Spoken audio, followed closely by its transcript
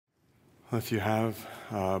Well, if you have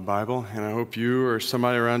a Bible, and I hope you or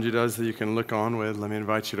somebody around you does that you can look on with, let me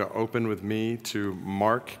invite you to open with me to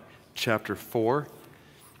Mark chapter 4.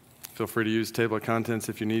 Feel free to use table of contents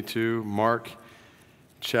if you need to. Mark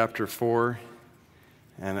chapter 4.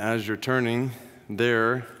 And as you're turning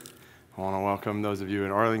there, I want to welcome those of you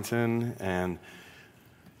in Arlington and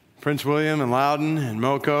Prince William and Loudon and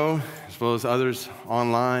Moco, as well as others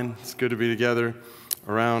online. It's good to be together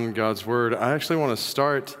around God's Word. I actually want to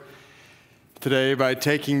start today by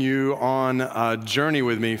taking you on a journey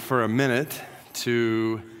with me for a minute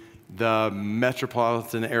to the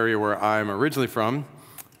metropolitan area where I'm originally from,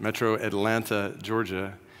 Metro Atlanta,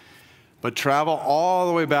 Georgia, but travel all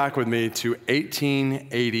the way back with me to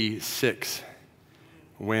 1886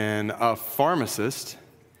 when a pharmacist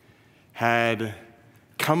had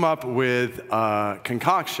come up with a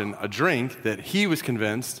concoction, a drink that he was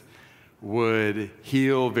convinced would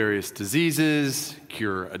heal various diseases,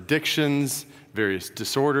 cure addictions, various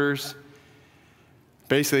disorders.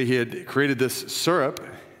 Basically, he had created this syrup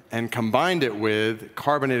and combined it with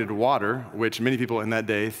carbonated water, which many people in that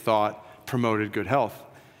day thought promoted good health.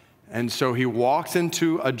 And so he walks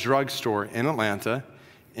into a drugstore in Atlanta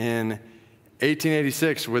in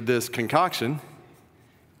 1886 with this concoction,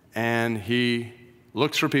 and he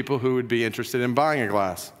looks for people who would be interested in buying a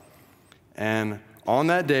glass. And on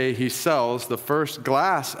that day, he sells the first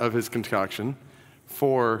glass of his concoction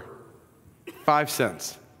for 5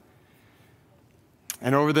 cents.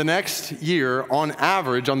 And over the next year, on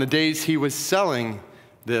average, on the days he was selling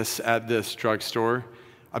this at this drugstore,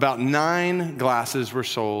 about 9 glasses were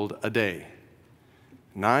sold a day.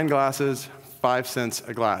 9 glasses, 5 cents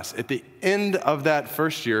a glass. At the end of that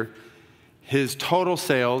first year, his total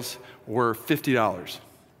sales were $50.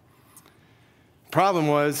 Problem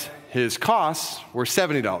was, his costs were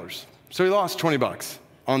 $70. So he lost $20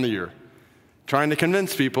 on the year trying to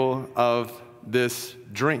convince people of this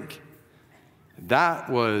drink. That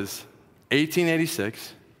was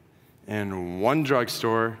 1886 in one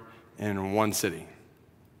drugstore in one city.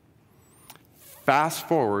 Fast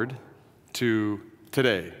forward to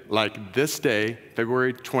today, like this day,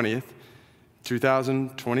 February 20th,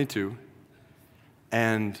 2022,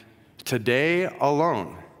 and today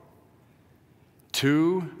alone,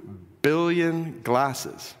 2 billion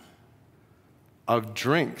glasses of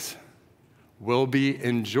drinks will be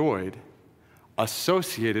enjoyed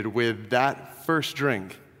associated with that first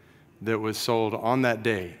drink that was sold on that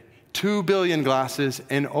day. 2 billion glasses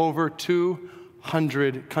in over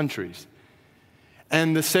 200 countries.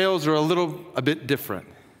 And the sales are a bit different.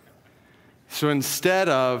 So instead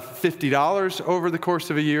of $50 over the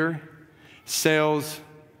course of a year, sales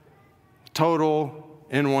total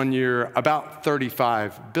in 1 year about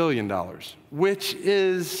 $35 billion, which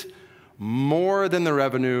is more than the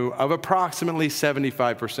revenue of approximately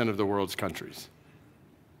 75% of the world's countries.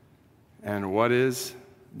 And what is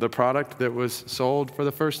the product that was sold for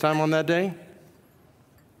the first time on that day?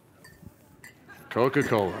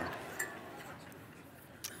 Coca-Cola.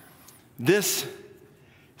 This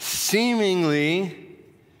seemingly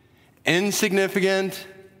insignificant,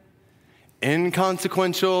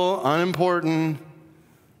 inconsequential, unimportant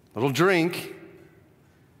little drink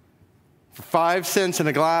for 5 cents in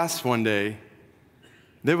a glass one day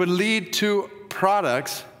that would lead to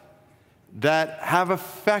products that have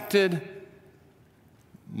affected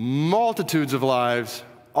multitudes of lives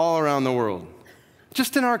all around the world.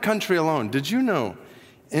 Just in our country alone, did you know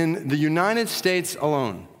in the United States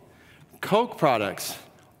alone, Coke products,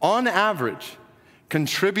 on average,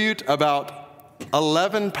 contribute about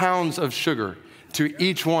 11 pounds of sugar to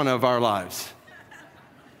each one of our lives?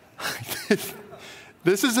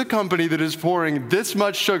 This is a company that is pouring this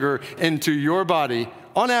much sugar into your body,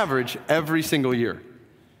 on average, every single year.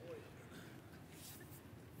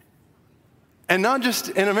 And not just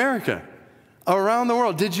in America, around the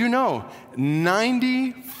world. Did you know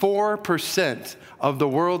 94% of the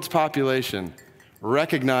world's population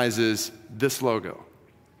recognizes this logo?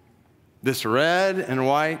 This red and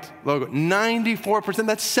white logo. 94%,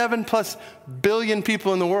 that's 7+ billion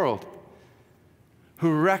people in the world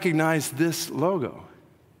who recognize this logo.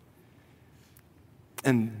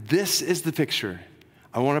 And this is the picture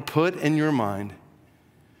I want to put in your mind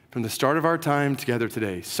from the start of our time together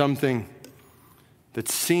today. Something that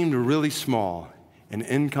seemed really small and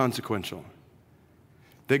inconsequential,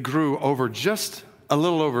 that grew over just a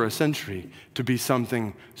little over a century to be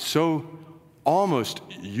something so almost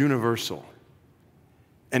universal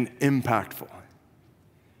and impactful.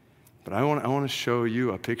 But I want to show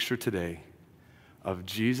you a picture today of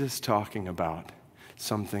Jesus talking about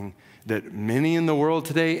something that many in the world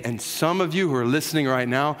today, and some of you who are listening right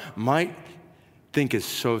now, might think is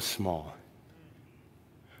so small.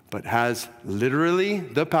 but has literally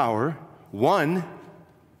the power, one,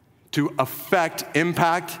 to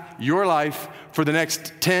impact your life for the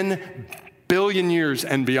next 10 billion years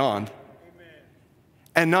and beyond. Amen.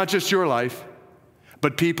 And not just your life,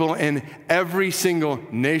 but people in every single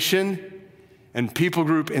nation and people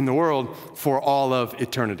group in the world for all of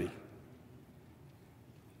eternity.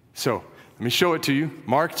 So, let me show it to you.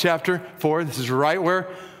 Mark chapter 4, this is right where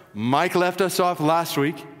Mike left us off last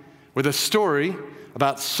week with a story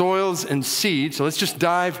about soils and seed. So let's just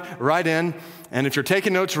dive right in. And if you're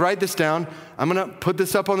taking notes, write this down. I'm going to put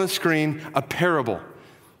this up on the screen, a parable.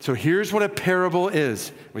 So here's what a parable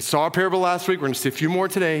is. We saw a parable last week. We're going to see a few more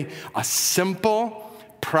today. A simple,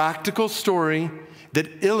 practical story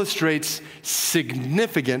that illustrates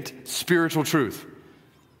significant spiritual truth.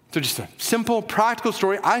 So just a simple, practical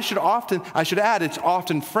story. I should add, it's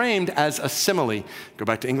often framed as a simile. Go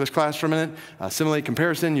back to English class for a minute. A simile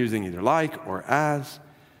comparison using either like or as.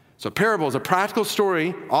 So a parable is a practical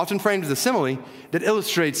story, often framed as a simile, that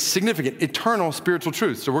illustrates significant, eternal spiritual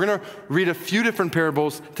truth. So we're going to read a few different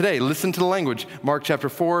parables today. Listen to the language. Mark chapter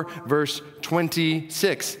 4, verse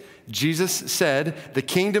 26. Jesus said, "The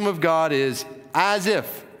kingdom of God is as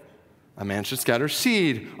if a man should scatter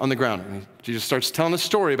seed on the ground." And Jesus starts telling a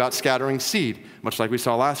story about scattering seed, much like we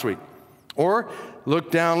saw last week. Or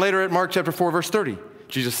look down later at Mark chapter 4, verse 30.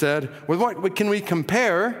 Jesus said, "With what can we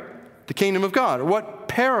compare the kingdom of God? Or what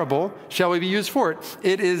parable shall we be used for it?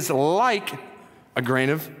 It is like a grain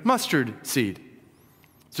of mustard seed."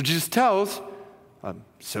 So Jesus tells a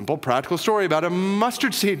simple, practical story about a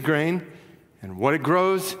mustard seed grain and what it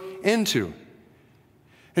grows into.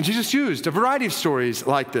 And Jesus used a variety of stories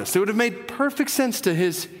like this. It would have made perfect sense to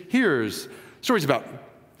his hearers. Stories about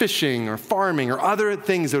fishing or farming or other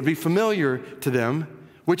things that would be familiar to them,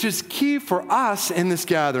 which is key for us in this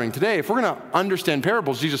gathering today. If we're going to understand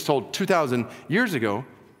parables Jesus told 2,000 years ago,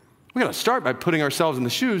 we got to start by putting ourselves in the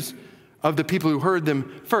shoes of the people who heard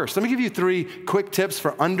them first. Let me give you 3 quick tips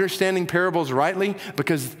for understanding parables rightly,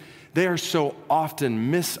 because they are so often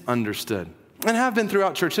misunderstood and have been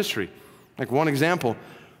throughout church history. Like one example,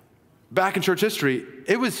 back in church history,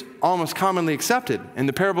 it was almost commonly accepted in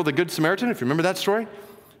the parable of the Good Samaritan, if you remember that story,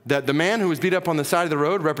 that the man who was beat up on the side of the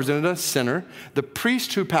road represented a sinner. The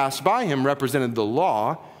priest who passed by him represented the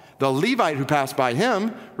law. The Levite who passed by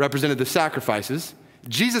him represented the sacrifices.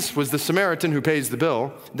 Jesus was the Samaritan who pays the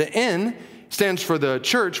bill. The inn stands for the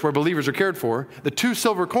church where believers are cared for. The 2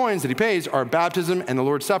 silver coins that he pays are baptism and the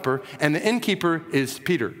Lord's Supper. And the innkeeper is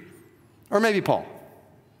Peter, or maybe Paul.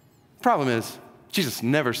 Problem is, Jesus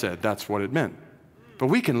never said that's what it meant. But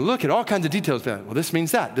we can look at all kinds of details. Well, this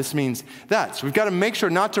means that. This means that. So we've got to make sure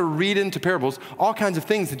not to read into parables all kinds of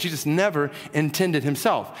things that Jesus never intended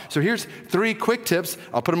himself. So here's 3 quick tips.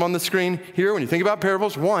 I'll put them on the screen here. When you think about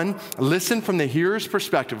parables, 1, listen from the hearer's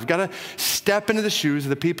perspective. We've got to step into the shoes of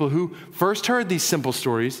the people who first heard these simple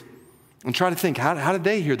stories and try to think, how did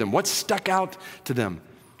they hear them? What stuck out to them?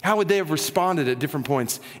 How would they have responded at different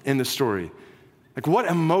points in the story? Like what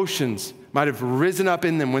emotions might have risen up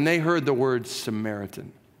in them when they heard the word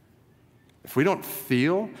Samaritan? If we don't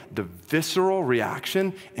feel the visceral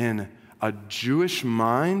reaction in a Jewish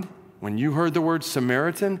mind when you heard the word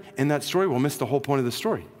Samaritan in that story, we'll miss the whole point of the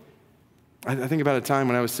story. I think about a time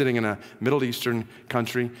when I was sitting in a Middle Eastern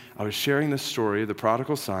country. I was sharing the story of the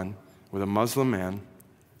prodigal son with a Muslim man.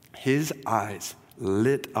 His eyes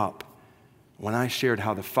lit up when I shared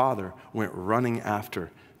how the father went running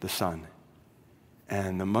after the son.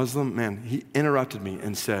 And the Muslim man, he interrupted me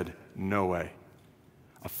and said, "No way.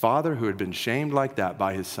 A father who had been shamed like that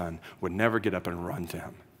by his son would never get up and run to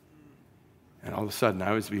him." And all of a sudden,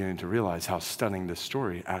 I was beginning to realize how stunning this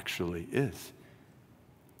story actually is.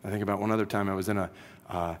 I think about one other time I was in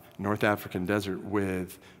a North African desert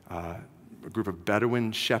with a group of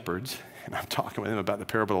Bedouin shepherds, and I'm talking with them about the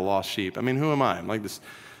parable of the lost sheep. I mean, who am I? I'm like this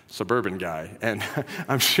suburban guy, and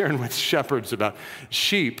I'm sharing with shepherds about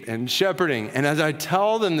sheep and shepherding. And as I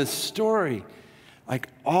tell them this story, like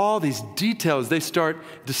all these details they start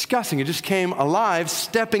discussing, it just came alive,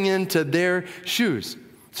 stepping into their shoes.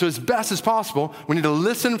 So as best as possible, we need to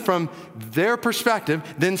listen from their perspective.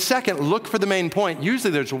 Then second, look for the main point.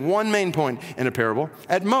 Usually there's one main point in a parable,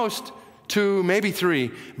 at most 2, maybe 3,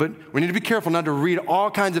 but we need to be careful not to read all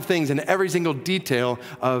kinds of things in every single detail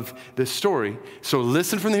of this story. So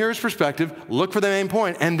listen from the hearer's perspective, look for the main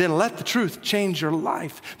point, and then let the truth change your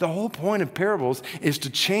life. The whole point of parables is to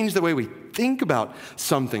change the way we think about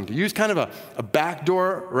something, to use kind of a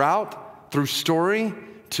backdoor route through story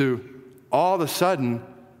to all of a sudden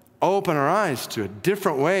open our eyes to a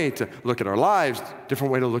different way to look at our lives,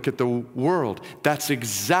 different way to look at the world. That's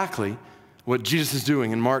exactly what Jesus is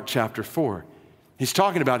doing in Mark chapter 4. He's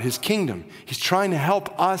talking about his kingdom. He's trying to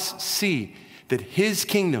help us see that his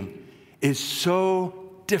kingdom is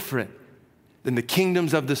so different than the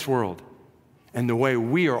kingdoms of this world and the way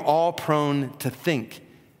we are all prone to think,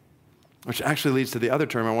 which actually leads to the other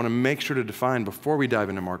term I want to make sure to define before we dive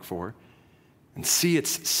into Mark 4 and see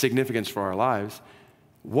its significance for our lives.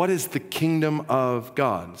 What is the kingdom of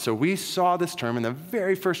God? So we saw this term in the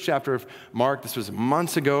very first chapter of Mark. This was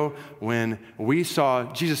months ago when we saw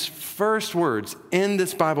Jesus' first words in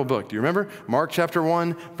this Bible book. Do you remember? Mark chapter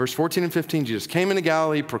 1, verse 14 and 15. Jesus came into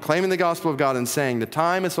Galilee proclaiming the gospel of God and saying, the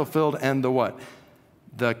time is fulfilled and the what?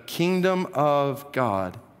 The kingdom of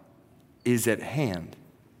God is at hand.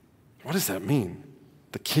 What does that mean?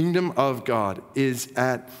 The kingdom of God is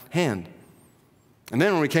at hand. And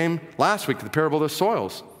then when we came last week to the parable of the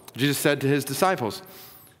soils, Jesus said to his disciples,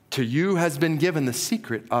 to you has been given the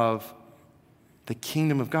secret of the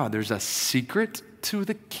kingdom of God. There's a secret to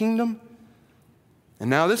the kingdom. And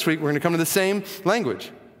now this week, we're going to come to the same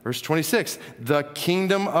language. Verse 26, the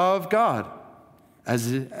kingdom of God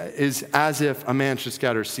is as if a man should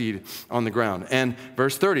scatter seed on the ground. And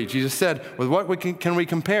verse 30, Jesus said, with what can we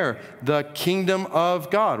compare the kingdom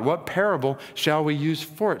of God? What parable shall we use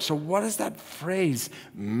for it? So what does that phrase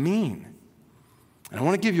mean? And I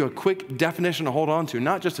want to give you a quick definition to hold on to,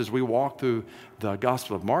 not just as we walk through the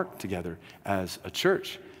Gospel of Mark together as a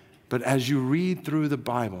church, but as you read through the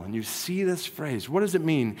Bible and you see this phrase, what does it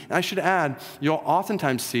mean? And I should add, you'll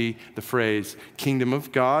oftentimes see the phrase kingdom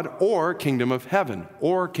of God or kingdom of heaven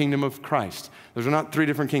or kingdom of Christ. Those are not three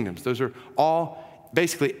different kingdoms. Those are all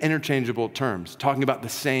basically interchangeable terms talking about the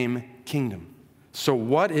same kingdom. So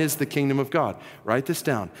what is the kingdom of God? Write this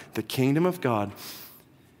down. The kingdom of God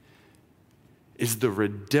is the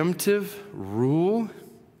redemptive rule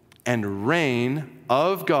and reign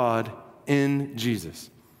of God in Jesus.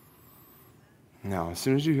 Now, as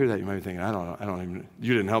soon as you hear that, you might be thinking,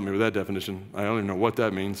 you didn't help me with that definition. I don't even know what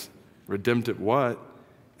that means. Redemptive what?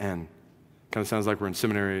 And kind of sounds like we're in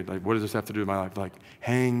seminary. Like, what does this have to do with my life? Like,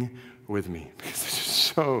 hang with me, because it's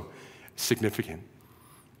just so significant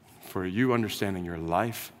for you understanding your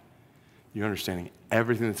life, you understanding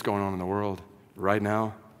everything that's going on in the world right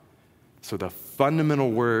now. So the fundamental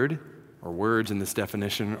word, or words in this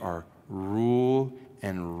definition, are rule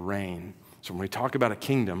and reign. So when we talk about a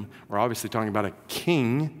kingdom, we're obviously talking about a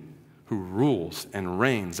king who rules and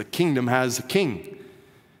reigns. A kingdom has a king.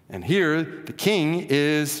 And here, the king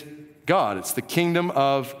is God. It's the kingdom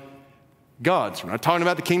of God. So we're not talking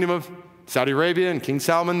about the kingdom of Saudi Arabia and King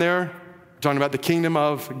Salman there. We're talking about the kingdom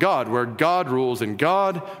of God, where God rules and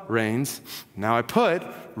God reigns. Now I put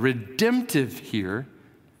redemptive here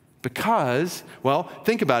because, well,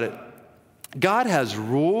 think about it. God has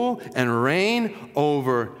rule and reign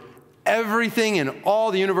over everything in all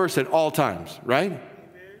the universe at all times, right?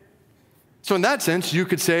 So in that sense, you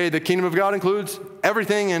could say the kingdom of God includes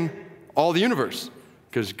everything in all the universe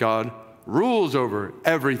because God rules over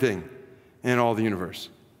everything in all the universe.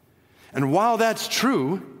 And while that's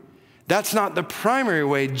true, that's not the primary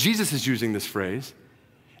way Jesus is using this phrase.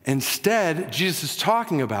 Instead, Jesus is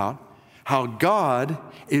talking about how God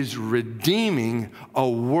is redeeming a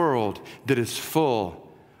world that is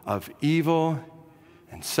full of evil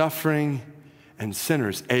and suffering and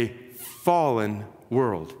sinners, a fallen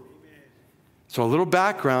world. So a little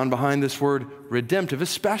background behind this word redemptive,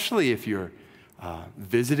 especially if you're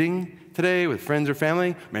visiting today with friends or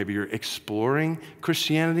family, maybe you're exploring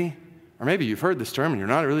Christianity, or maybe you've heard this term and you're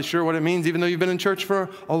not really sure what it means even though you've been in church for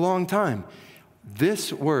a long time.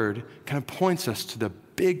 This word kind of points us to the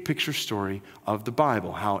big picture story of the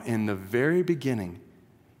Bible, how in the very beginning,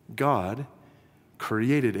 God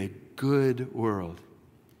created a good world.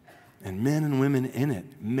 And men and women in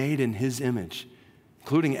it, made in his image,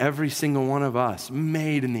 including every single one of us,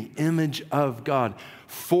 made in the image of God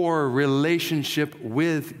for relationship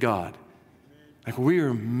with God. Like we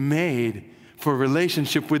are made for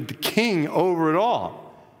relationship with the King over it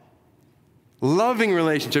all. Loving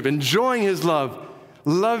relationship, enjoying his love,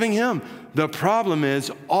 loving him. The problem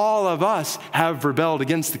is all of us have rebelled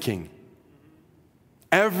against the King.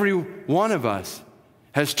 Every one of us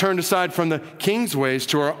has turned aside from the King's ways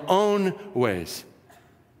to our own ways.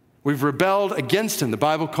 We've rebelled against him. The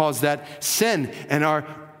Bible calls that sin, and our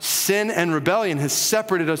sin and rebellion has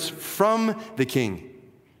separated us from the King.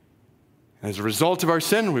 As a result of our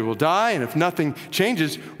sin, we will die, and if nothing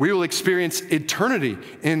changes, we will experience eternity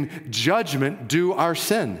in judgment due our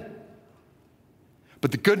sin.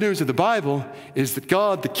 But the good news of the Bible is that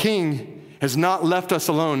God, the King, has not left us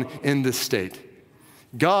alone in this state.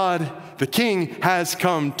 God, the King, has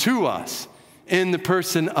come to us in the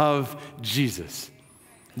person of Jesus.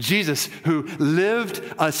 Jesus, who lived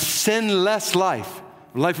a sinless life,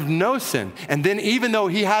 a life of no sin. And then even though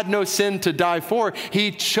he had no sin to die for,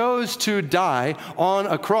 he chose to die on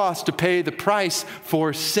a cross to pay the price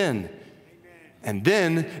for sin. And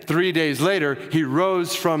then 3 days later, he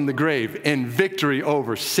rose from the grave in victory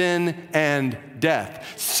over sin and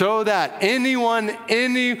death, so that anyone,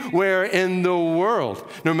 anywhere in the world,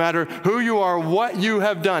 no matter who you are, what you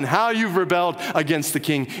have done, how you've rebelled against the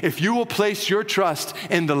King, if you will place your trust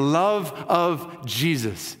in the love of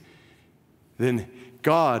Jesus, then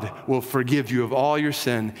God will forgive you of all your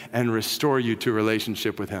sin and restore you to a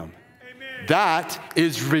relationship with him. Amen. That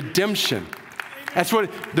is redemption. Amen. That's what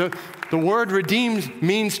the word redeemed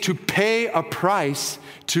means, to pay a price,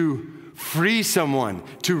 to free someone,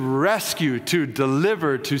 to rescue, to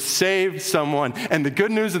deliver, to save someone. And the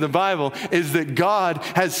good news of the Bible is that God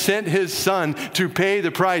has sent his Son to pay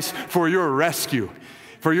the price for your rescue,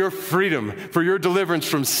 for your freedom, for your deliverance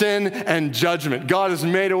from sin and judgment. God has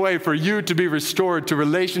made a way for you to be restored to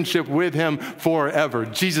relationship with him forever.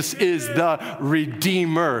 Jesus is the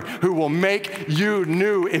Redeemer who will make you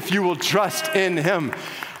new if you will trust in him.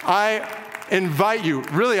 I invite you,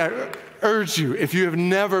 really, I urge you, if you have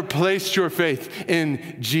never placed your faith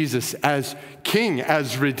in Jesus as King,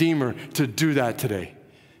 as Redeemer, to do that today.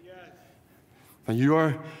 Yes.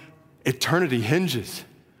 Your eternity hinges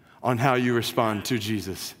on how you respond to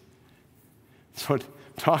Jesus. That's what I'm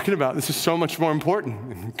talking about. This is so much more important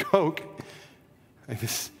than Coke.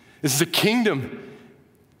 This is a kingdom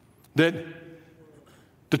that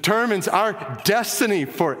determines our destiny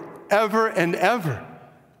forever and ever.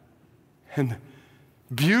 And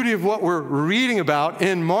the beauty of what we're reading about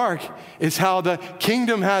in Mark is how the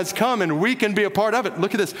kingdom has come and we can be a part of it.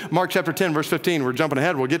 Look at this, Mark chapter 10, verse 15. We're jumping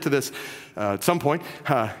ahead. We'll get to this at some point.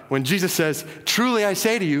 When Jesus says, "Truly I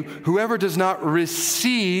say to you, whoever does not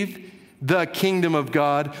receive the kingdom of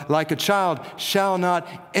God like a child shall not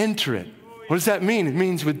enter it." What does that mean? It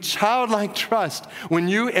means with childlike trust, when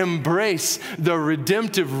you embrace the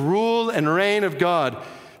redemptive rule and reign of God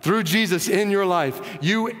through Jesus in your life,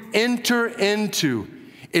 you enter into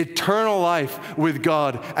eternal life with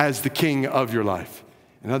God as the King of your life.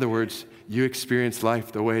 In other words, you experience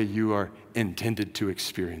life the way you are intended to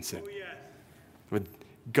experience it. With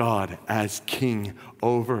God as King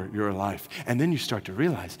over your life. And then you start to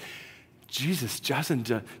realize, Jesus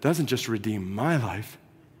doesn't just redeem my life,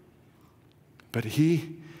 but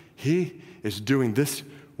he is doing this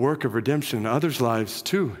work of redemption in others' lives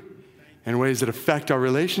too, in ways that affect our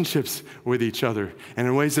relationships with each other and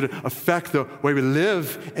in ways that affect the way we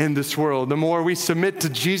live in this world. The more we submit to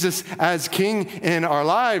Jesus as King in our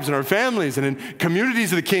lives and our families and in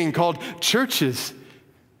communities of the King called churches,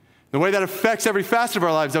 the way that affects every facet of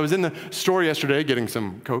our lives. I was in the store yesterday getting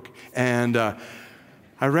some Coke, and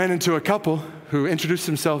I ran into a couple who introduced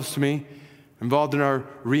themselves to me, involved in our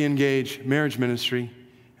Re-Engage marriage ministry,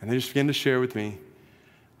 and they just began to share with me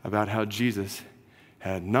about how Jesus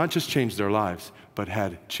had not just changed their lives, but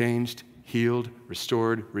had changed, healed,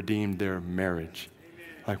 restored, redeemed their marriage.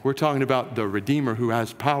 Amen. Like, we're talking about the Redeemer who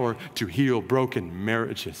has power to heal broken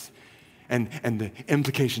marriages. And the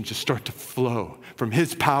implications just start to flow from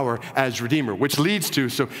his power as Redeemer, which leads to,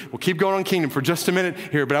 so we'll keep going on kingdom for just a minute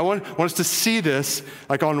here, but I want us to see this,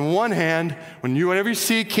 like on one hand, whenever you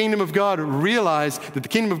see kingdom of God, realize that the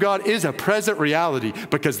kingdom of God is a present reality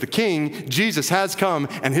because the King, Jesus, has come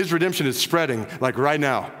and his redemption is spreading like right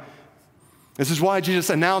now. This is why Jesus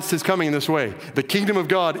announced his coming in this way. The kingdom of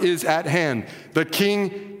God is at hand. The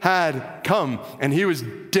King had come and he was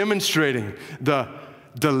demonstrating the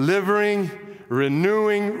delivering,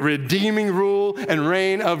 renewing, redeeming rule and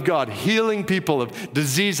reign of God, healing people of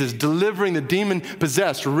diseases, delivering the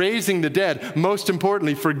demon-possessed, raising the dead, most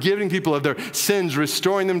importantly, forgiving people of their sins,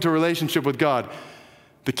 restoring them to a relationship with God.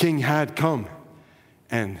 The King had come.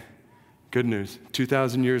 And good news,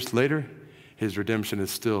 2,000 years later, his redemption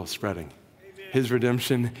is still spreading. Amen. His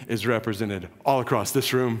redemption is represented all across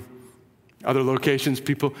this room, other locations,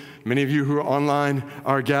 people, many of you who are online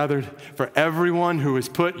are gathered. For everyone who has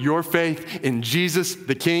put your faith in Jesus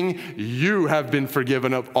the King, you have been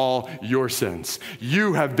forgiven of all your sins.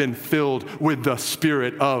 You have been filled with the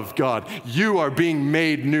Spirit of God. You are being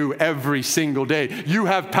made new every single day. You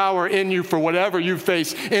have power in you for whatever you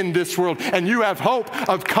face in this world. And you have hope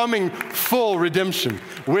of coming full redemption,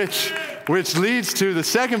 which leads to the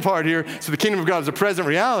second part here. So the kingdom of God is a present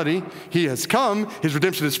reality. He has come, his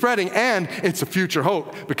redemption is spreading, and it's a future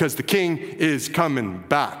hope because the King is coming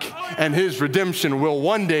back and his redemption will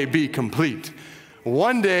one day be complete.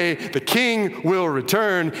 One day, the king will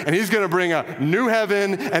return, and he's going to bring a new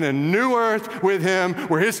heaven and a new earth with him,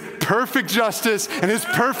 where his perfect justice and his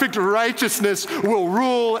perfect righteousness will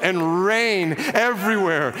rule and reign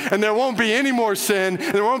everywhere. And there won't be any more sin,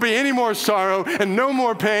 and there won't be any more sorrow, and no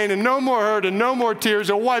more pain, and no more hurt, and no more tears.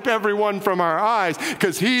 He'll wipe everyone from our eyes,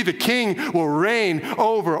 because he, the king, will reign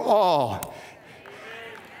over all.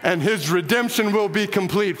 And his redemption will be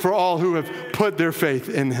complete for all who have put their faith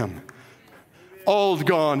in him. Old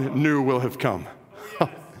gone, new will have come. All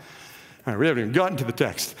right, we haven't even gotten to the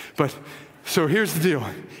text. But so here's the deal.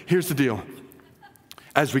 Here's the deal.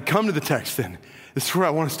 As we come to the text then, this is where I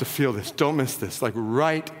want us to feel this. Don't miss this. Like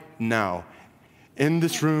right now, in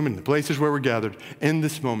this room, in the places where we're gathered, in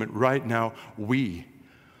this moment, right now, we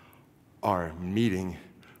are meeting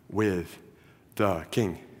with the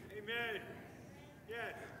King. Amen. Yeah.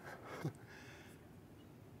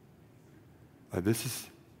 Like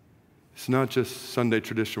it's not just Sunday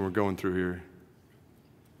tradition we're going through here.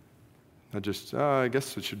 Not just, I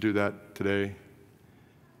guess we should do that today.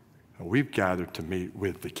 We've gathered to meet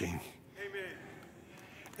with the King. Amen.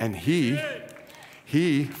 And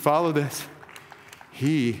he, follow this,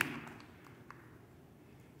 he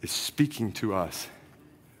is speaking to us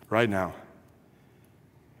right now.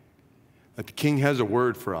 That the King has a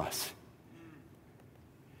word for us.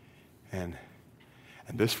 And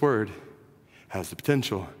this word has the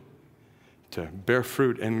potential to bear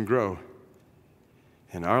fruit and grow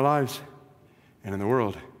in our lives and in the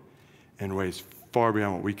world in ways far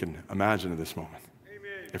beyond what we can imagine at this moment.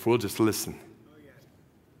 Amen. If we'll just listen. Oh, yes.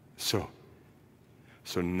 So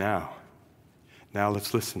now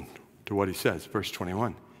let's listen to what he says. Verse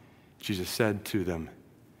 21, Jesus said to them,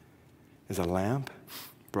 "Is a lamp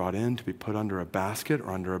brought in to be put under a basket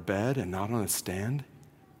or under a bed and not on a stand?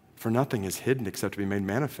 For nothing is hidden except to be made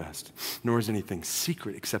manifest, nor is anything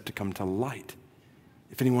secret except to come to light.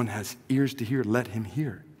 If anyone has ears to hear, let him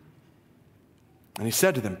hear." And he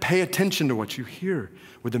said to them, "Pay attention to what you hear.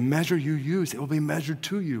 With the measure you use, it will be measured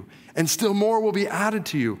to you, and still more will be added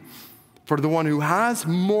to you. For to the one who has,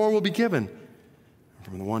 more will be given. And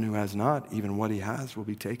from the one who has not, even what he has will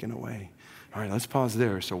be taken away." All right, let's pause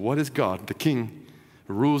there. So what is God, the King,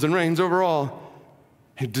 who rules and reigns over all?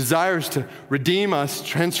 He desires to redeem us,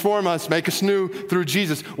 transform us, make us new through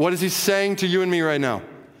Jesus. What is he saying to you and me right now?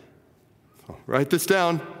 So write this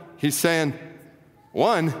down. He's saying,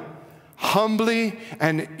 one, humbly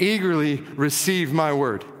and eagerly receive my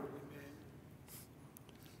word.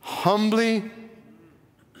 Humbly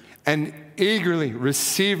and eagerly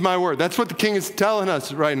receive my word. That's what the King is telling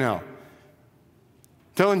us right now.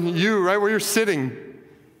 Telling you right where you're sitting.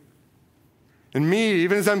 And me,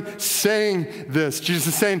 even as I'm saying this,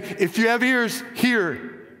 Jesus is saying, if you have ears,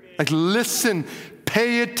 hear. Like listen,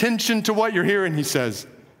 pay attention to what you're hearing, he says.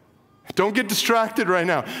 Don't get distracted right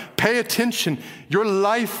now. Pay attention. Your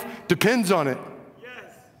life depends on it.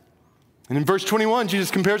 Yes. And in verse 21,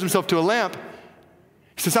 Jesus compares himself to a lamp.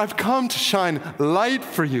 He says, I've come to shine light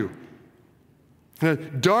for you. In a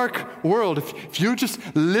dark world, if you just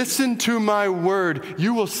listen to my word,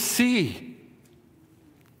 you will see.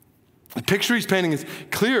 The picture he's painting is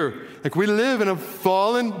clear. Like we live in a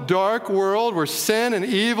fallen, dark world where sin and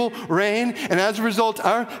evil reign, and as a result,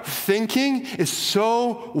 our thinking is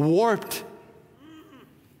so warped,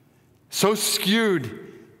 so skewed.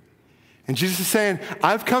 And Jesus is saying,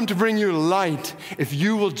 I've come to bring you light if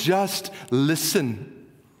you will just listen.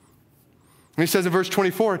 And he says in verse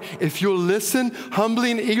 24, if you'll listen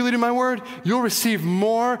humbly and eagerly to my word, you'll receive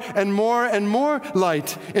more and more and more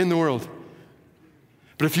light in the world.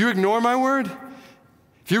 But if you ignore my word,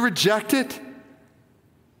 if you reject it,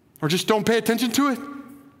 or just don't pay attention to it,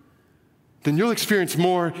 then you'll experience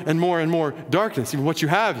more and more and more darkness, even what you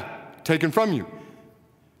have taken from you.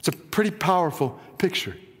 It's a pretty powerful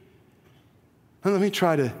picture. And let me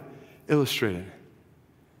try to illustrate it.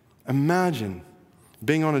 Imagine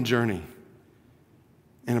being on a journey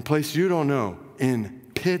in a place you don't know, in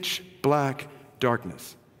pitch black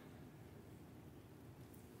darkness.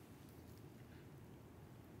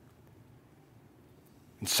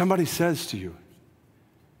 And somebody says to you,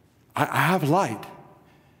 I have light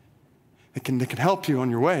that can help you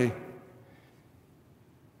on your way.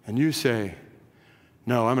 And you say,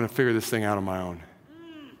 no, I'm going to figure this thing out on my own.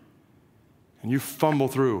 And you fumble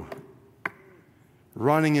through,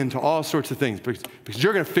 running into all sorts of things because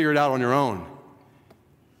you're going to figure it out on your own.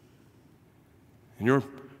 And your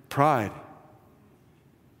pride,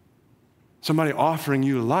 somebody offering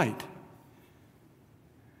you light,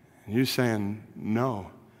 and you saying,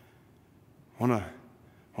 no, I want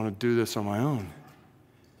to do this on my own.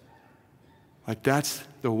 Like that's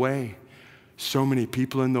the way so many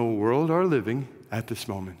people in the world are living at this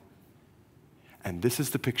moment. And this is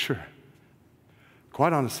the picture,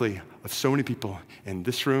 quite honestly, of so many people in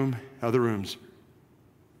this room, other rooms,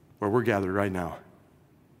 where we're gathered right now.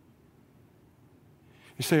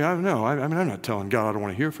 You say, I don't know. I'm not telling God I don't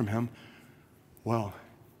want to hear from him. Well,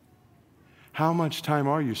 how much time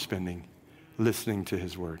are you spending listening to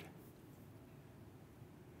his word?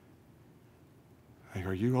 Like,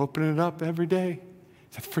 are you opening it up every day?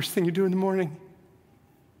 Is that the first thing you do in the morning?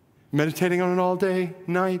 Meditating on it all day,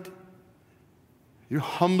 night? You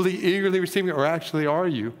humbly, eagerly receiving it, or actually are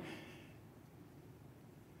you?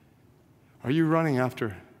 Are you running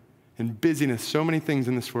after, in busyness, so many things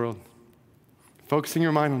in this world? Focusing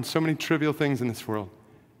your mind on so many trivial things in this world?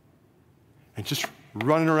 And just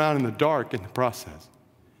running around in the dark in the process?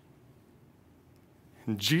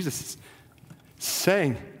 And Jesus is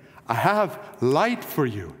saying, I have light for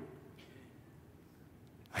you.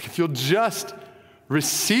 Like, if you'll just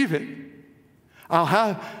receive it,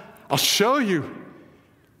 I'll show you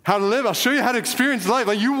how to live. I'll show you how to experience life.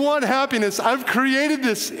 Like, you want happiness. I've created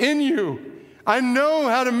this in you. I know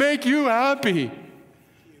how to make you happy.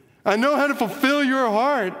 I know how to fulfill your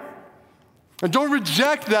heart. And don't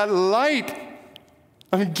reject that light.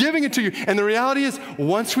 I'm giving it to you. And the reality is,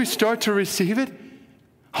 once we start to receive it,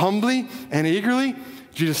 humbly and eagerly,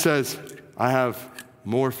 Jesus says, I have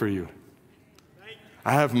more for you.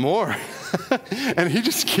 I have more. And he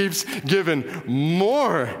just keeps giving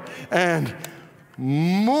more and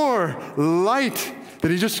more light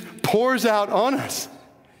that he just pours out on us.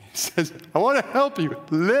 He says, I want to help you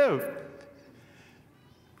live.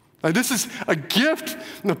 Like, this is a gift,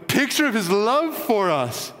 a picture of his love for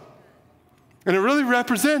us. And it really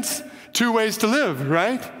represents two ways to live,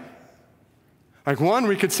 right? Like, one,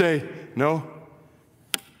 we could say, no,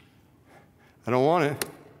 I don't want it.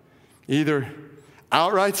 Either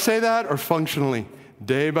outright say that or functionally,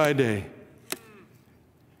 day by day.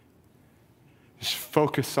 Just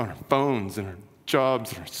focus on our phones and our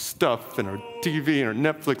jobs and our stuff and our TV and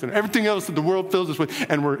our Netflix and everything else that the world fills us with,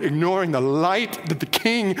 and we're ignoring the light that the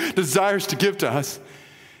King desires to give to us.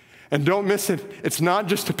 And don't miss it. It's not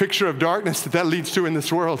just a picture of darkness that leads to in this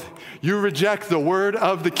world. You reject the word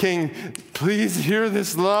of the King. Please hear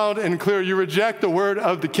this loud and clear. You reject the word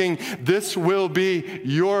of the King. This will be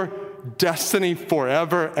your destiny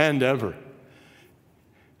forever and ever.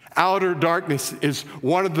 Outer darkness is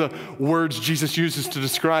one of the words Jesus uses to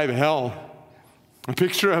describe hell. A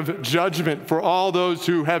picture of judgment for all those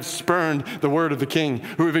who have spurned the word of the King,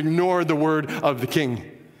 who have ignored the word of the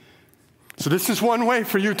King. So this is one way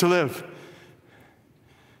for you to live.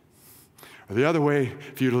 Or the other way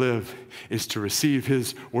for you to live is to receive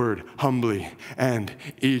his word humbly and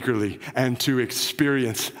eagerly and to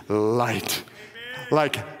experience light.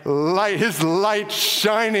 Like light, his light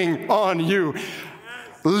shining on you,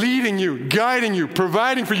 leading you, guiding you,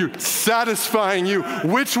 providing for you, satisfying you.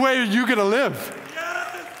 Which way are you going to live?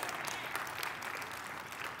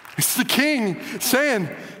 It's the King saying,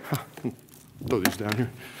 throw these down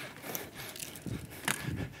here.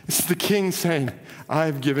 It's the King saying,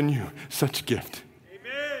 I've given you such a gift.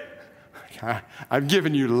 Amen. I've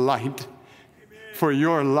given you light for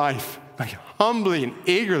your life. Like, humbly and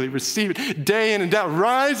eagerly receive it day in and out.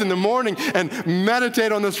 Rise in the morning and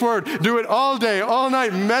meditate on this word. Do it all day, all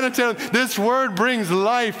night. Meditate on this word. Brings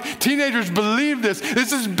life. Teenagers, believe this.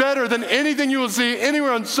 This is better than anything you will see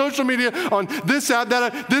anywhere on social media, on this app,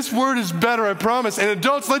 that app. This word is better, I promise. And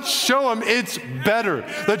adults, let's show them it's better.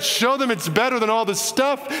 Let's show them it's better than all the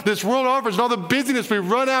stuff this world offers and all the busyness we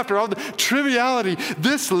run after, all the triviality.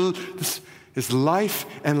 This is life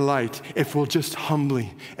and light if we'll just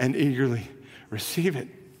humbly and eagerly receive it.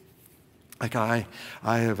 Like I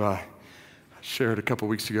have shared a couple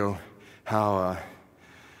weeks ago how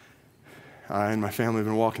I and my family have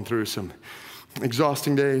been walking through some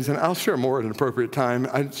exhausting days, and I'll share more at an appropriate time.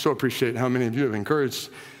 I so appreciate how many of you have encouraged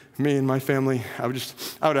me and my family. I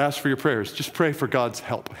would ask for your prayers. Just pray for God's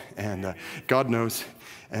help, and God knows.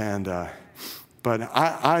 But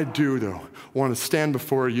I do, though, want to stand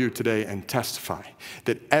before you today and testify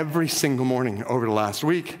that every single morning over the last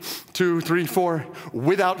week, 2, 3, 4,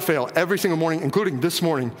 without fail, every single morning, including this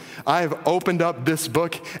morning, I have opened up this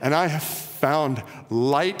book and I have found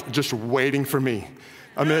light just waiting for me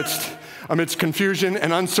amidst confusion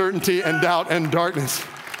and uncertainty and doubt and darkness.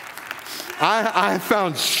 I have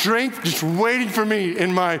found strength just waiting for me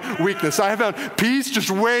in my weakness. I have found peace just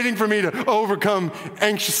waiting for me to overcome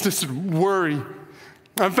anxiousness and worry.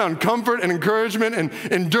 I've found comfort and encouragement and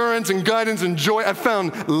endurance and guidance and joy. I've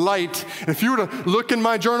found light. And if you were to look in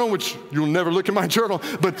my journal, which you'll never look in my journal,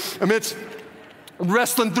 but amidst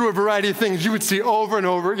wrestling through a variety of things, you would see over and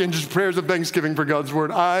over again just prayers of thanksgiving for God's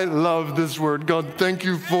word. I love this word. God, thank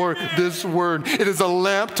you for this word. It is a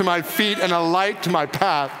lamp to my feet and a light to my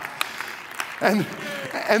path. And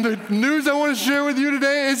the news I want to share with you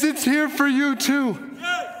today is it's here for you too.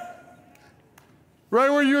 Right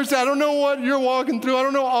where you're at. I don't know what you're walking through. I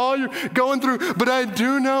don't know all you're going through, but I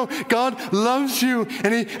do know God loves you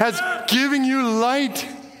and he has given you light.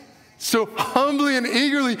 So humbly and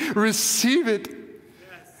eagerly receive it.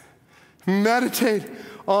 Yes. Meditate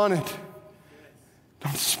on it.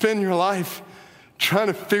 Don't spend your life trying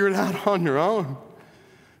to figure it out on your own.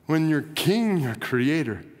 When your King, your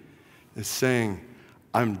Creator, is saying,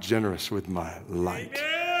 I'm generous with my light.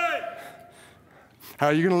 Amen. How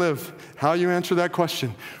are you going to live? How you answer that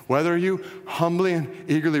question, whether you humbly and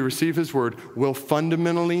eagerly receive his word, will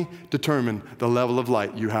fundamentally determine the level of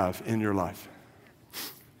light you have in your life.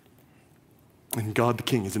 And God the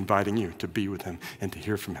King is inviting you to be with him and to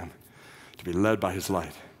hear from him, to be led by his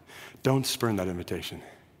light. Don't spurn that invitation.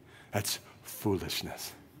 That's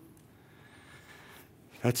foolishness.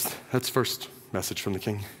 That's first message from the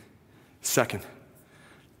King. Second,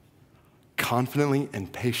 confidently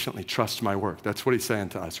and patiently trust my work. That's what he's saying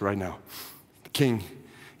to us right now. The King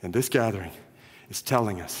in this gathering is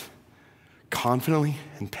telling us, confidently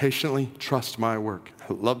and patiently trust my work.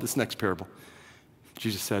 I love this next parable.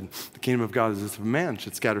 Jesus said, the kingdom of God is as if a man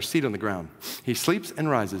should scatter seed on the ground. He sleeps and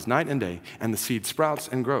rises night and day, and the seed sprouts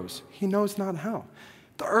and grows. He knows not how.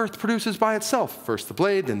 The earth produces by itself, first the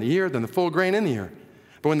blade, then the ear, then the full grain in the ear.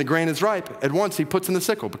 But when the grain is ripe, at once he puts in the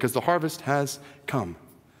sickle, because the harvest has come.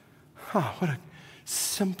 What a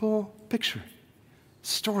simple picture,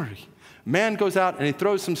 story. Man goes out and he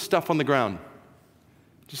throws some stuff on the ground.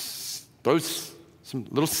 Just throws some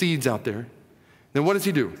little seeds out there. Then what does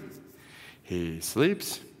he do? He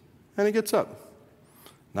sleeps and he gets up,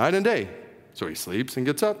 night and day. So he sleeps and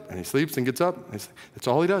gets up, and he sleeps and gets up. That's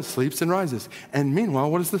all he does, sleeps and rises. And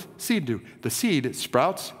meanwhile, what does the seed do? The seed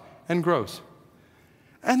sprouts and grows.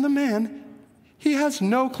 And the man, he has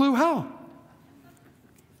no clue how.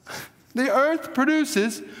 The earth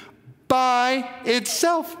produces by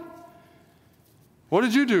itself. What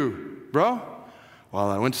did you do, bro? Well,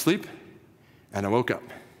 I went to sleep and I woke up.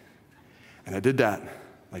 And I did that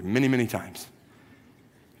like many, many times.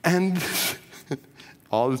 And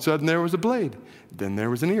all of a sudden there was a blade. Then there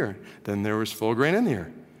was an ear. Then there was full grain in the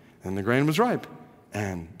ear. Then the grain was ripe.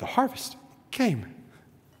 And the harvest came.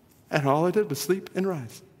 And all I did was sleep and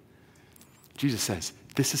rise. Jesus says,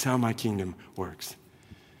 this is how my kingdom works.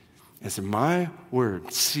 As my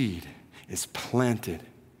word, seed, is planted,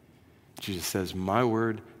 Jesus says, my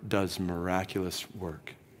word does miraculous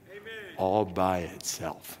work. Amen. All by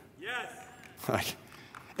itself. Yes. Like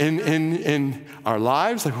in our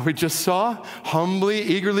lives, like what we just saw, humbly,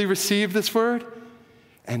 eagerly receive this word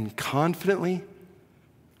and confidently,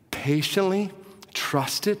 patiently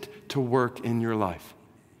trust it to work in your life.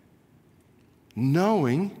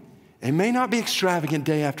 Knowing it may not be extravagant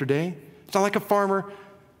day after day. It's not like a farmer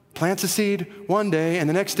plants a seed one day and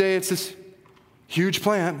the next day it's this huge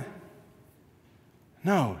plant.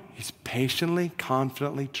 No, he's patiently,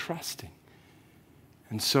 confidently trusting.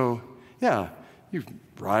 And so, yeah, you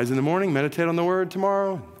rise in the morning, meditate on the word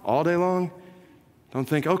tomorrow, all day long. Don't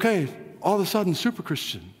think, okay, all of a sudden, super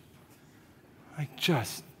Christian. Like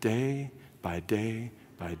just day by day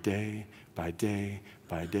by day by day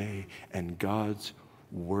by day, and God's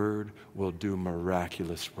word will do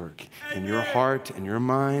miraculous work in your heart, in your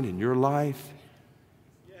mind, in your life,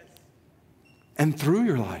 yes. And through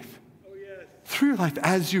your life. Oh, yes. Through your life,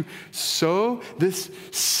 as you sow this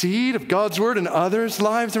seed of God's word in others'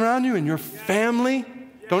 lives around you, in your family. Yes.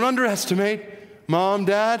 Don't underestimate mom,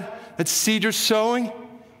 dad, that seed you're sowing in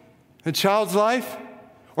a child's life,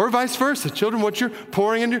 or vice versa. Children, what you're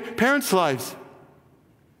pouring into your parents' lives.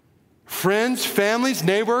 Friends, families,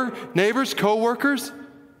 neighbors, co-workers,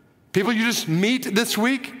 people you just meet this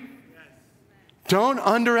week. Don't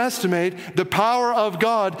underestimate the power of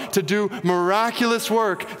God to do miraculous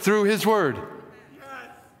work through his word.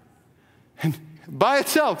 And by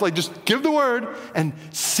itself, like just give the word and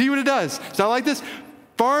see what it does. It's not like this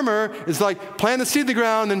farmer is like planting the seed in the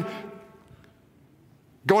ground and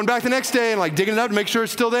going back the next day and like digging it up to make sure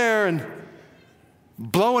it's still there and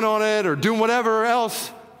blowing on it or doing whatever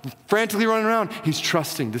else, frantically running around. He's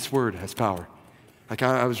trusting this word has power. Like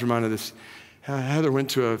I was reminded of this. Heather went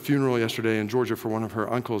to a funeral yesterday in Georgia for one of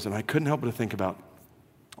her uncles, and I couldn't help but to think about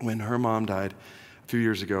when her mom died a few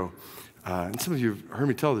years ago. And some of you have heard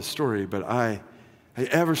me tell this story, but I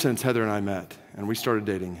ever since Heather and I met and we started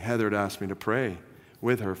dating, Heather had asked me to pray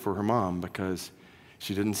with her for her mom because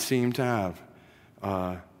she didn't seem to have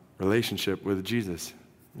a relationship with Jesus.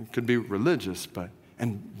 It could be religious,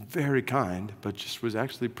 and very kind, but just was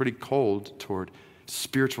actually pretty cold toward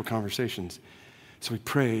spiritual conversations. So we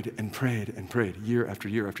prayed and prayed and prayed year after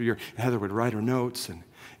year after year. And Heather would write her notes and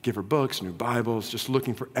give her books, new Bibles, just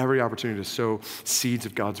looking for every opportunity to sow seeds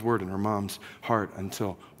of God's word in her mom's heart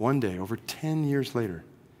until one day, over 10 years later,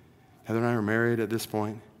 Heather and I were married at this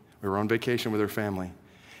point. We were on vacation with her family.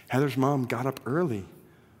 Heather's mom got up early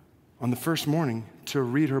on the first morning to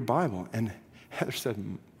read her Bible. And Heather said,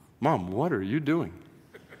 "Mom, what are you doing?"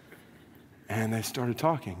 And they started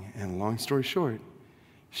talking. And long story short,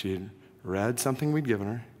 she had read something we'd given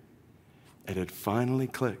her. It had finally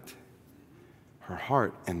clicked. Her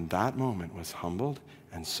heart in that moment was humbled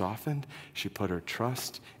and softened. She put her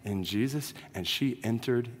trust in Jesus, and she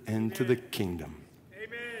entered into the kingdom.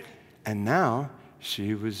 Amen. And now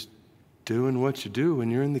she was doing what you do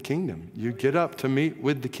when you're in the kingdom. You get up to meet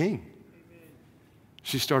with the king.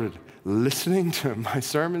 She started listening to my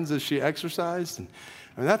sermons as she exercised. And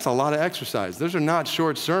I mean, that's a lot of exercise. Those are not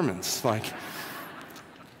short sermons. I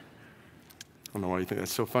don't know why you think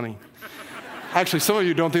that's so funny. Actually, some of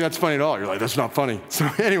you don't think that's funny at all. You're like, that's not funny. So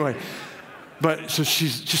anyway, so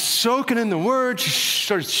she's just soaking in the word. She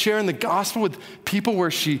started sharing the gospel with people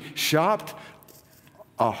where she shopped.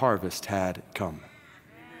 A harvest had come.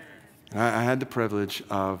 And I had the privilege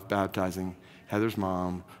of baptizing Heather's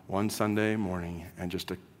mom one Sunday morning, and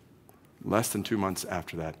just less than 2 months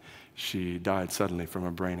after that, she died suddenly from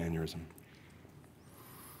a brain aneurysm.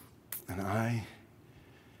 And I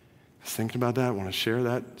was thinking about that. I want to share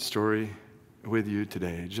that story with you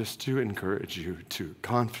today, just to encourage you to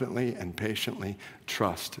confidently and patiently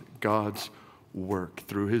trust God's work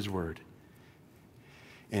through his word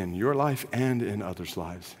in your life and in others'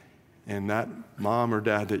 lives. And that mom or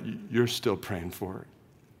dad that you're still praying for,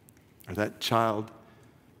 or that child,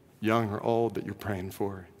 young or old, that you're praying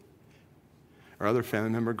for, or other family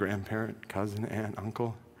member, grandparent, cousin, aunt,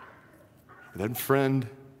 uncle, or that friend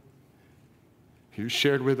who you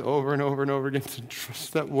shared with over and over and over again, to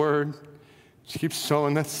trust that word. Just keep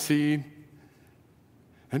sowing that seed.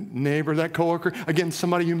 That neighbor, that coworker, again,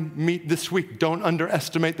 somebody you meet this week, don't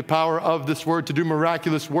underestimate the power of this word to do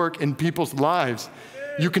miraculous work in people's lives.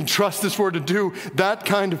 You can trust this word to do that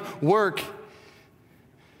kind of work.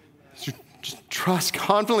 So just trust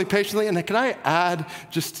confidently, patiently. And can I add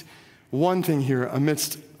just one thing here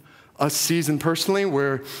amidst a season personally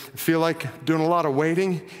where I feel like doing a lot of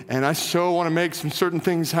waiting, and I so want to make some certain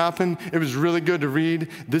things happen. It was really good to read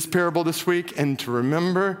this parable this week and to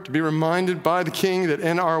remember, to be reminded by the King that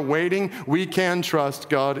in our waiting, we can trust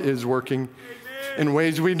God is working in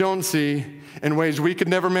ways we don't see, in ways we could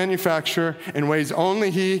never manufacture, in ways only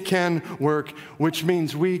he can work, which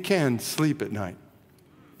means we can sleep at night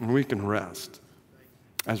and we can rest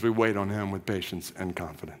as we wait on him with patience and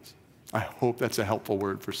confidence. I hope that's a helpful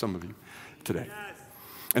word for some of you today. Yes.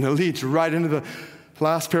 And it leads right into the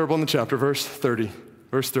last parable in the chapter, verse 30.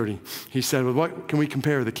 Verse 30, he said, well, what can we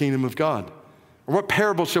compare the kingdom of God? Or what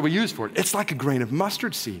parable shall we use for it? It's like a grain of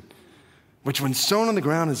mustard seed, which when sown on the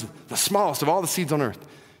ground is the smallest of all the seeds on earth.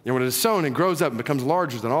 And when it is sown, it grows up and becomes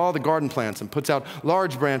larger than all the garden plants and puts out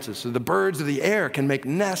large branches so the birds of the air can make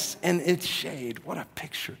nests in its shade. What a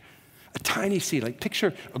picture. A tiny seed, like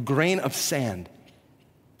picture a grain of sand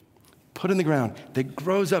put in the ground that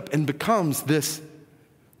grows up and becomes this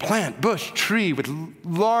plant, bush, tree with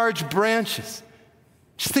large branches.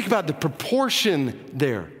 Just think about the proportion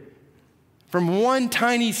there from one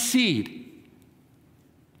tiny seed.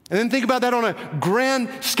 And then think about that on a grand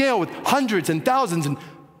scale with hundreds and thousands and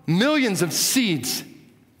millions of seeds.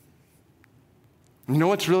 You know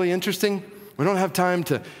what's really interesting? We don't have time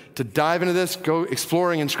to dive into this, go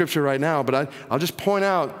exploring in Scripture right now, but I'll just point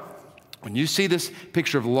out, when you see this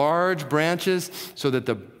picture of large branches so that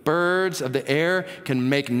the birds of the air can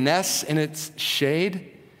make nests in its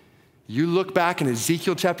shade, you look back in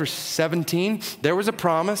Ezekiel chapter 17, there was a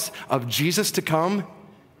promise of Jesus to come.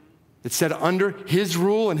 It said under his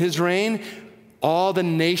rule and his reign, all the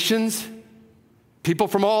nations, people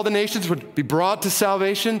from all the nations would be brought to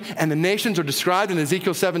salvation, and the nations are described in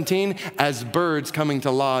Ezekiel 17 as birds coming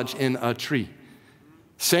to lodge in a tree.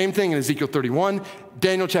 Same thing in Ezekiel 31.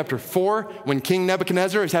 Daniel chapter 4, when King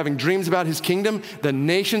Nebuchadnezzar is having dreams about his kingdom, the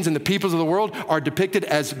nations and the peoples of the world are depicted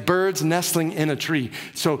as birds nestling in a tree.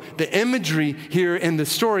 So the imagery here in the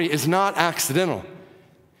story is not accidental.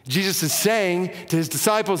 Jesus is saying to his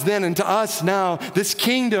disciples then and to us now, this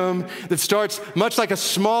kingdom that starts much like a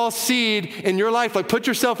small seed in your life, like put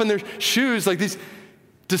yourself in their shoes, like these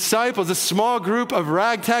disciples, a small group of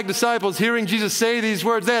ragtag disciples hearing Jesus say these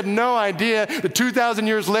words. They had no idea that 2,000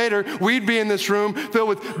 years later, we'd be in this room filled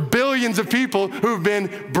with billions of people who've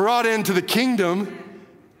been brought into the kingdom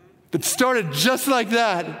that started just like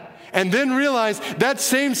that, and then realize that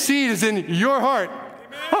same seed is in your heart.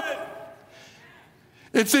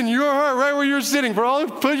 It's in your heart, right where you're sitting. For all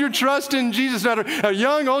who put your trust in Jesus, no matter how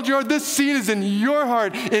young, old you are, this seed is in your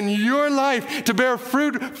heart, in your life, to bear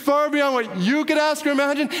fruit far beyond what you could ask or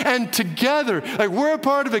imagine. And together, like we're a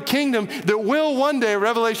part of a kingdom that will one day,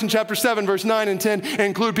 Revelation chapter 7, verse 9 and 10,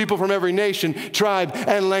 include people from every nation, tribe,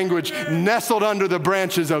 and language nestled under the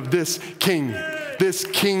branches of this king, this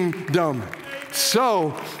kingdom.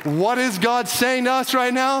 So, what is God saying to us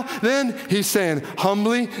right now then? He's saying,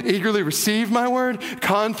 humbly, eagerly receive my word,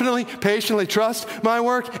 confidently, patiently trust my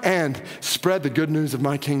work, and spread the good news of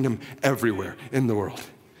my kingdom everywhere in the world.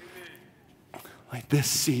 Like this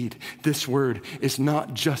seed, this word is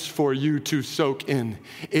not just for you to soak in,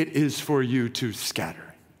 it is for you to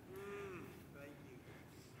scatter.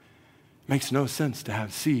 Makes no sense to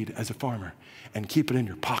have seed as a farmer and keep it in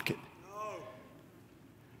your pocket.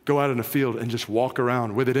 Go out in a field and just walk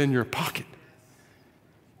around with it in your pocket.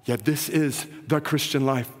 Yet this is the Christian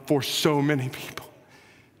life for so many people.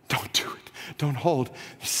 Don't do it. Don't hold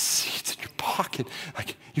these seeds in your pocket.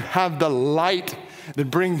 Like you have the light that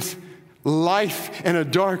brings life in a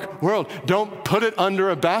dark world. Don't put it under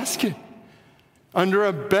a basket, under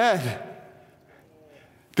a bed.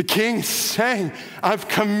 The King's saying, I've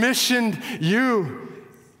commissioned you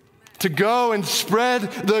to go and spread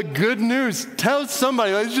the good news. Tell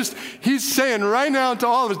somebody, he's saying right now to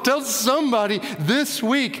all of us, tell somebody this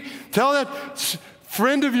week, tell that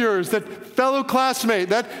friend of yours, that fellow classmate,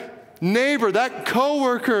 that neighbor, that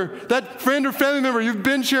coworker, that friend or family member you've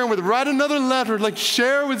been sharing with, write another letter, like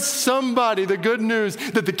share with somebody the good news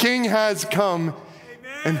that the King has come.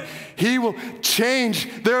 And he will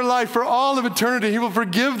change their life for all of eternity. He will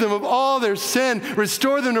forgive them of all their sin,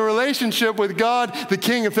 restore them to a relationship with God, the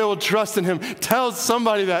King, if they will trust in him. Tell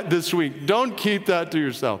somebody that this week. Don't keep that to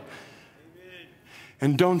yourself.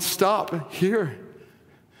 And don't stop here.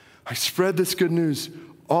 I spread this good news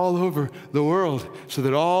all over the world so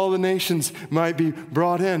that all the nations might be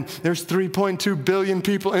brought in. There's 3.2 billion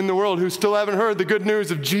people in the world who still haven't heard the good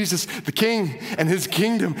news of Jesus, the King, and his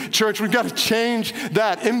kingdom. Church, we've got to change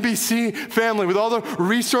that. MBC family, with all the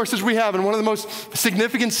resources we have in one of the most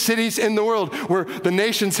significant cities in the world where the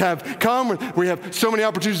nations have come, where we have so many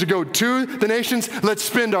opportunities to go to the nations. Let's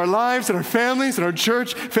spend our lives and our families and our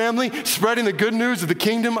church family spreading the good news of the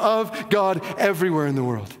kingdom of God everywhere in the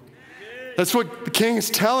world. That's what the King is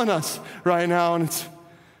telling us right now, and it's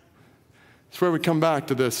where we come back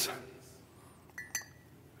to this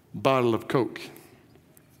bottle of Coke.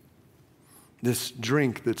 This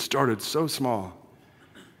drink that started so small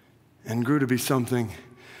and grew to be something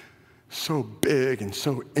so big and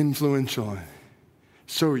so influential and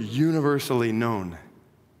so universally known.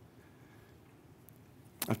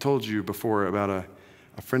 I've told you before about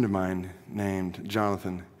a friend of mine named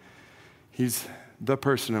Jonathan. He's the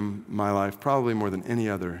person in my life, probably more than any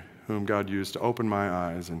other, whom God used to open my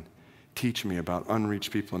eyes and teach me about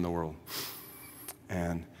unreached people in the world.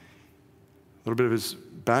 And a little bit of his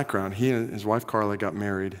background, he and his wife Carla got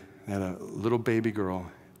married. They had a little baby girl,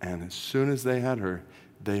 and as soon as they had her,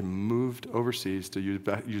 they moved overseas to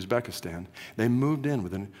Uzbekistan. They moved in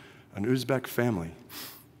with an Uzbek family.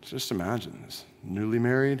 Just imagine this, newly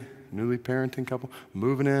married, newly parenting couple,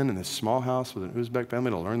 moving in this small house with an Uzbek family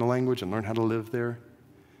to learn the language and learn how to live there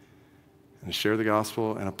and to share the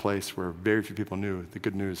gospel in a place where very few people knew the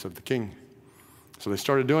good news of the King. So they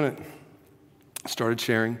started doing it, started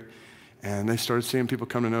sharing, and they started seeing people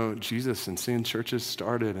come to know Jesus and seeing churches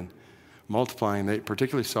started and multiplying. They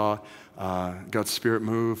particularly saw God's Spirit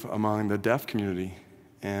move among the deaf community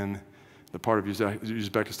and the part of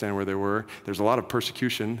Uzbekistan where they were. There's a lot of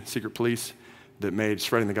persecution, secret police, that made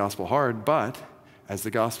spreading the gospel hard, but as the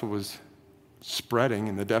gospel was spreading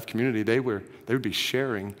in the deaf community, they would be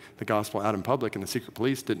sharing the gospel out in public, and the secret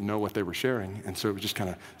police didn't know what they were sharing, and so it was just kind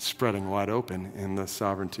of spreading wide open in the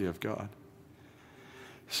sovereignty of God.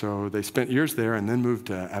 So they spent years there and then moved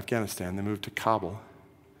to Afghanistan. They moved to Kabul,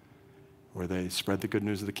 where they spread the good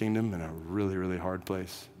news of the kingdom in a really, really hard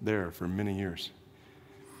place there for many years.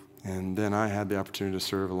 And then I had the opportunity to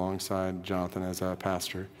serve alongside Jonathan as a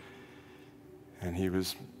pastor. And he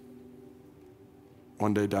was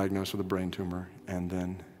one day diagnosed with a brain tumor and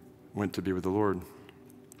then went to be with the Lord.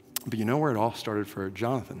 But you know where it all started for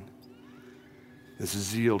Jonathan? This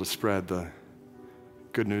zeal to spread the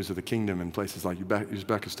good news of the kingdom in places like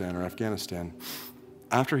Uzbekistan or Afghanistan.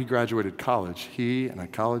 After he graduated college, he and a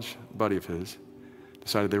college buddy of his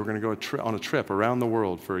decided they were going to go on a trip around the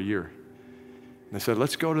world for a year. And they said,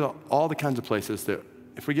 let's go to all the kinds of places that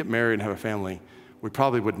if we get married and have a family, we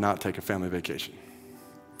probably would not take a family vacation.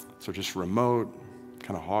 So just remote,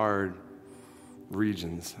 kind of hard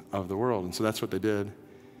regions of the world. And so that's what they did.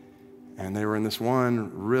 And they were in this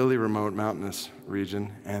one really remote mountainous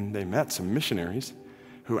region, and they met some missionaries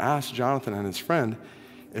who asked Jonathan and his friend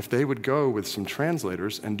if they would go with some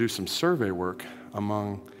translators and do some survey work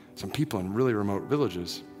among some people in really remote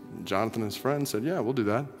villages. Jonathan and his friend said, yeah, we'll do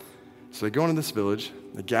that. So they go into this village,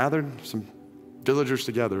 they gathered some villagers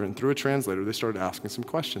together, and through a translator, they started asking some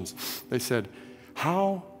questions. They said,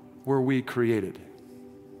 how were we created?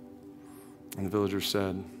 And the villagers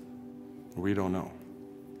said, we don't know.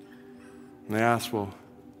 And they asked, well,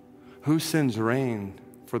 who sends rain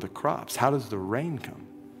for the crops? How does the rain come?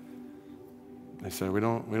 They said, we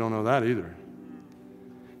don't know that either.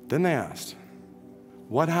 Then they asked,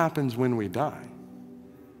 what happens when we die?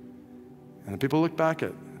 And the people looked back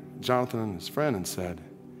at Jonathan and his friend and said,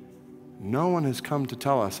 no one has come to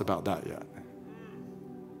tell us about that yet.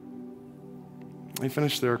 They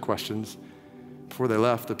finished their questions. Before they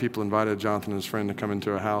left, the people invited Jonathan and his friend to come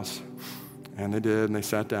into a house. And they did, and they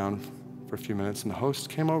sat down for a few minutes, and the host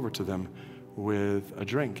came over to them with a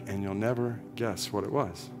drink, and you'll never guess what it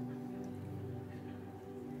was.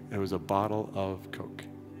 It was a bottle of Coke.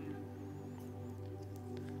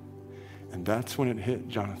 And that's when it hit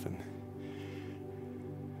Jonathan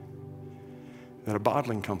that a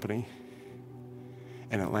bottling company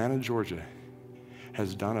in Atlanta, Georgia,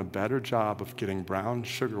 has done a better job of getting brown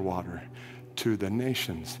sugar water to the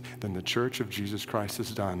nations than the Church of Jesus Christ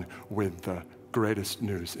has done with the greatest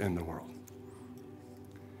news in the world.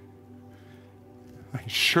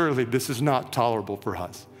 Surely this is not tolerable for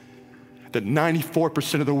us. That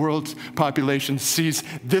 94% of the world's population sees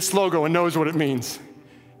this logo and knows what it means.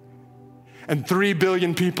 And 3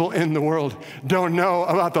 billion people in the world don't know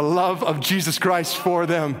about the love of Jesus Christ for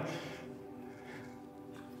them.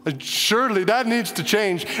 Surely that needs to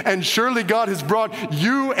change, and surely God has brought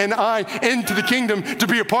you and I into the kingdom to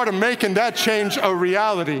be a part of making that change a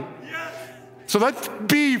reality. So let's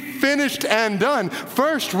be finished and done.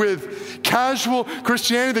 First with casual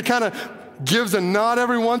Christianity that kind of gives a nod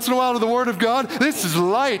every once in a while to the Word of God. This is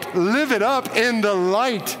light. Live it up in the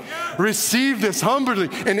light. Receive this humbly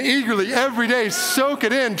and eagerly every day. Soak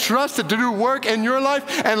it in. Trust it to do work in your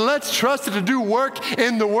life, and let's trust it to do work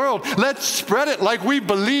in the world. Let's spread it like we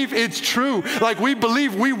believe it's true, like we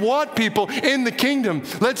believe we want people in the kingdom.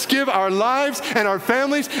 Let's give our lives and our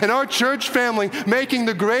families and our church family making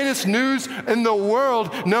the greatest news in the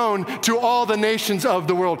world known to all the nations of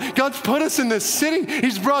the world. God's put us in this city.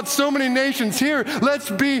 He's brought so many nations here. Let's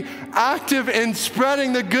be active in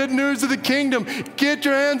spreading the good news of the kingdom. Get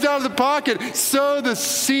your hands out of the pocket, sow the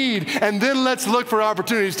seed, and then let's look for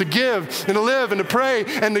opportunities to give and to live and to pray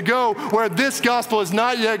and to go where this gospel has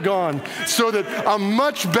not yet gone, so that a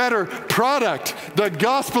much better product, the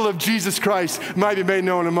gospel of Jesus Christ, might be made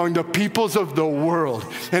known among the peoples of the world.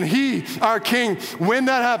 And He, our King, when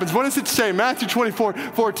that happens, what does it say? Matthew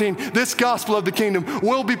 24:14, this gospel of the kingdom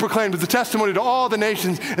will be proclaimed as a testimony to all the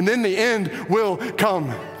nations, and then the end will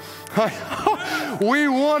come. We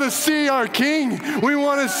want to see our King. We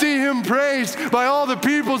want to see Him praised by all the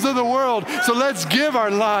peoples of the world. So let's give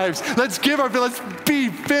our lives. Let's be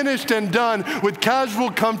finished and done with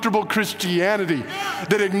casual, comfortable Christianity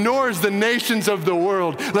that ignores the nations of the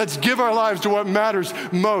world. Let's give our lives to what matters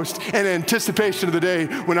most in anticipation of the day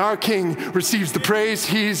when our King receives the praise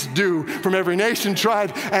He's due from every nation,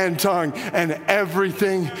 tribe, and tongue, and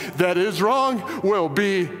everything that is wrong will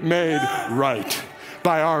be made right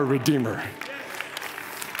by our Redeemer.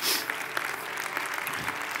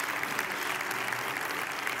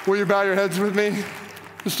 Will you bow your heads with me?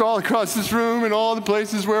 Just all across this room and all the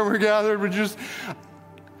places where we're gathered, would you just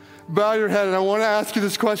bow your head, and I want to ask you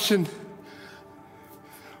this question.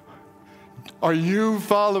 Are you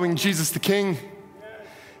following Jesus the King?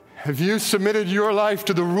 Have you submitted your life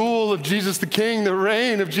to the rule of Jesus the King, the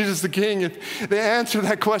reign of Jesus the King? If the answer to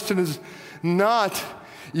that question is not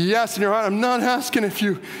yes in your heart, I'm not asking if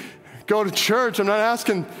you go to church. I'm not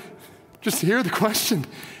asking, just hear the question.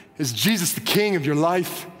 Is Jesus the King of your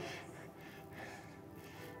life?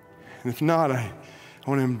 And if not, I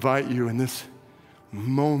want to invite you in this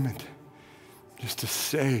moment just to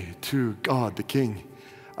say to God the King,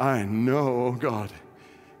 I know, oh God,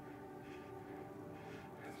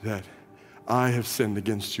 that I have sinned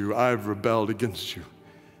against you. I've rebelled against you.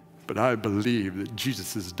 But I believe that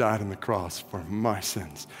Jesus has died on the cross for my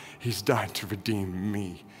sins. He's died to redeem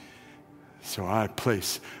me. So I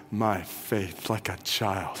place my faith like a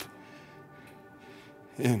child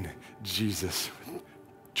in Jesus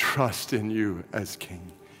trust in you as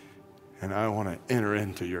King. And I want to enter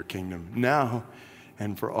into your kingdom now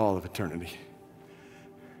and for all of eternity.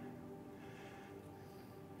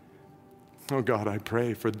 Oh God, I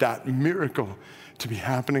pray for that miracle to be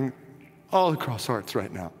happening all across Hearts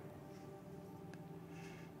right now.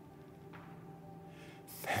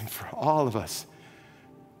 And for all of us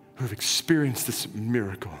who have experienced this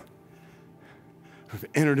miracle, who have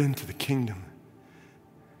entered into the kingdom,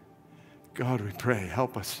 God, we pray,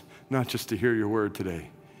 help us not just to hear your word today,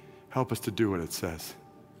 help us to do what it says.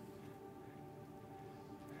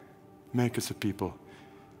 Make us a people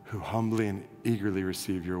who humbly and eagerly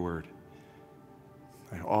receive your word.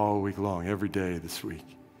 All week long, every day this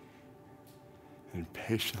week. And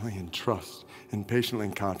patiently and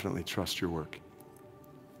confidently trust your work.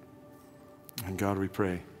 And God, we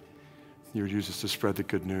pray you would use us to spread the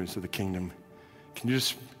good news of the kingdom. Can you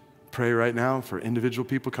just pray right now for individual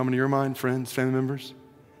people coming to your mind, friends, family members,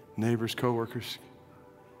 neighbors, co-workers?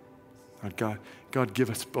 God, give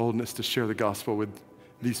us boldness to share the gospel with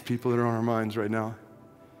these people that are on our minds right now.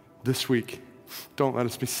 This week, don't let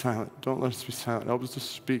us be silent. Don't let us be silent. Help us to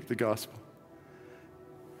speak the gospel.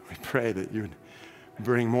 We pray that you would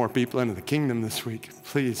bring more people into the kingdom this week.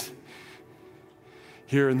 Please,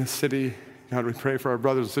 here in this city, God, we pray for our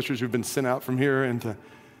brothers and sisters who've been sent out from here into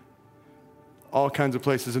all kinds of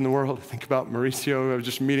places in the world. Think about Mauricio, who I was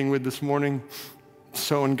just meeting with this morning,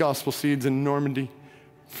 sowing gospel seeds in Normandy,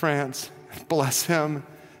 France. Bless him.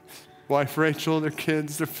 Wife Rachel, their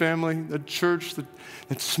kids, their family, the church,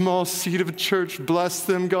 that small seed of a church. Bless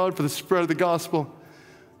them, God, for the spread of the gospel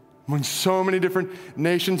among so many different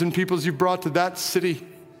nations and peoples you brought to that city.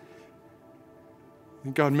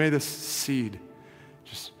 And God, may this seed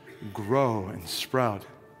just grow and sprout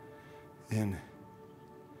in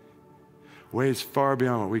ways far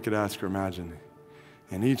beyond what we could ask or imagine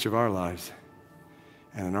in each of our lives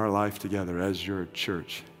and in our life together as your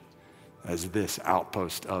church, as this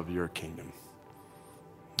outpost of your kingdom.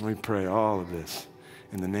 We pray all of this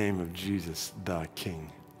in the name of Jesus, the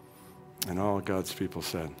King. And all God's people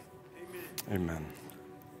said, amen. Amen.